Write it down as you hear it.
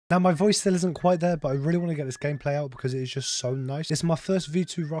Now my voice still isn't quite there, but I really want to get this gameplay out because it is just so nice. It's my first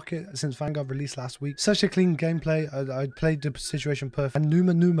V2 rocket since Vanguard released last week. Such a clean gameplay. I played the situation perfect. And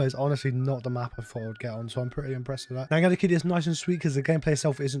Numa is honestly not the map I thought I would get on, so I'm pretty impressed with that. Now I'm going to keep this nice and sweet because the gameplay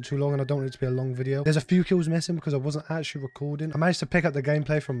itself isn't too long and I don't want it to be a long video. There's a few kills missing because I wasn't actually recording. I managed to pick up the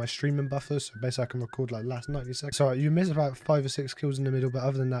gameplay from my streaming buffers, so basically I can record like last 90 seconds. So you missed about 5 or 6 kills in the middle, but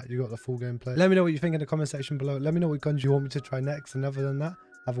other than that, you got the full gameplay. Let me know what you think in the comment section below. Let me know what guns you want me to try next, and other than that,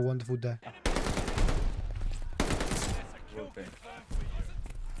 have a wonderful day.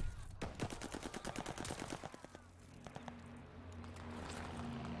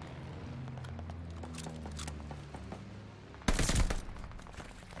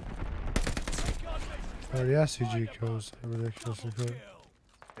 Oh, the SCG kills are ridiculously good.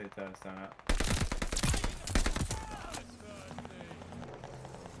 It does, don't it?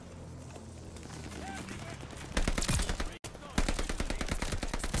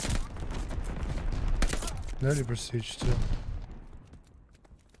 Nearly prestige too.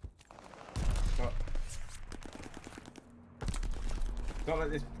 Got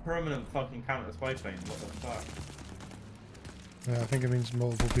like this permanent fucking counter spy plane. What the fuck? Yeah, I think it means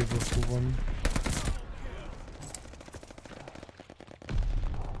multiple people for one.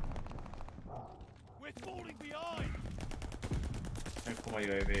 We're falling behind. Don't call my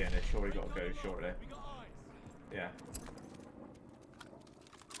UAV and it's surely got to go shortly. Yeah.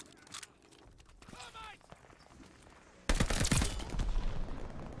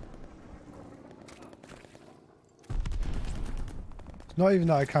 Not even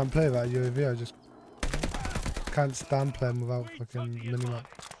that I can't play that UAV, I just can't stand playing without fucking minimap.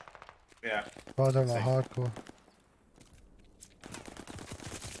 Yeah. But I don't like hardcore.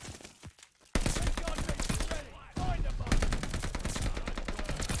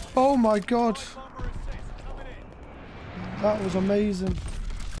 Oh my god! That was amazing.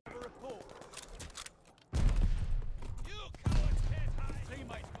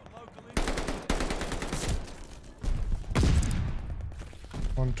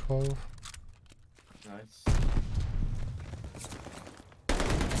 On 12. Nice.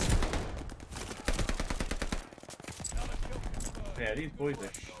 Yeah, these boys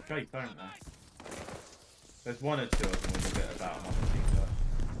are straight, aren't they? There's one or two of them with a bit about them, obviously, but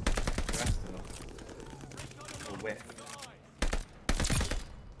the rest of them are whip.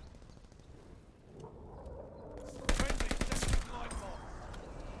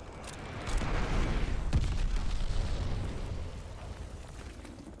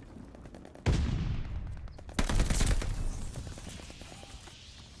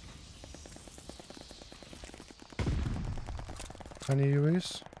 Any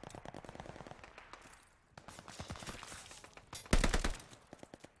UAVs?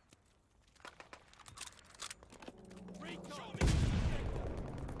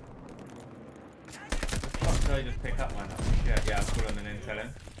 Fuck, did I just pick up my house? Yeah, I'm pulling an intel in.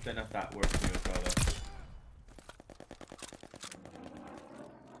 Don't know if that works for you as well though.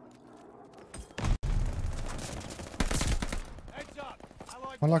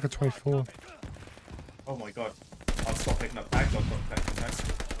 I like a 24. Oh my god. I'll stop picking up tags, I'll stop picking tags.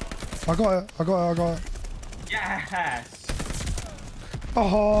 I got it. Yes! Oh!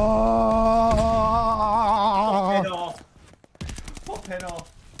 Pop it off! Pop it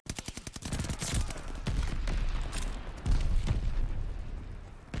off!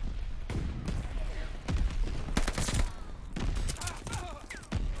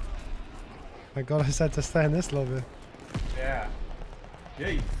 Thank god I said to stay in this lobby. Yeah.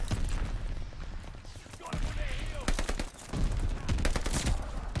 Yay!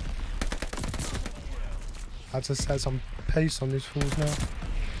 I had to set some pace on these fools now.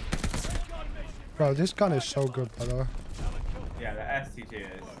 Bro, this gun is so good, by the way. Yeah, the STG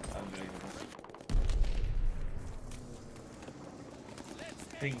is unbelievable.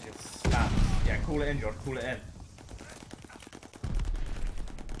 Thing just slaps. Yeah, call it in, George, call it in.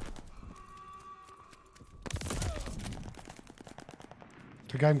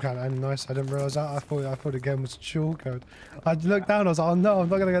 The game can't end nice. I didn't realise that. I thought the game was dual code. I looked down, I was like, oh no, I'm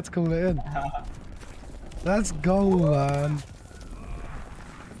not gonna get to call it in. Let's go, man.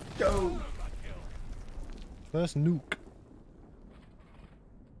 Go! First nuke.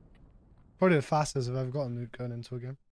 Probably the fastest I've ever got a nuke going into a game.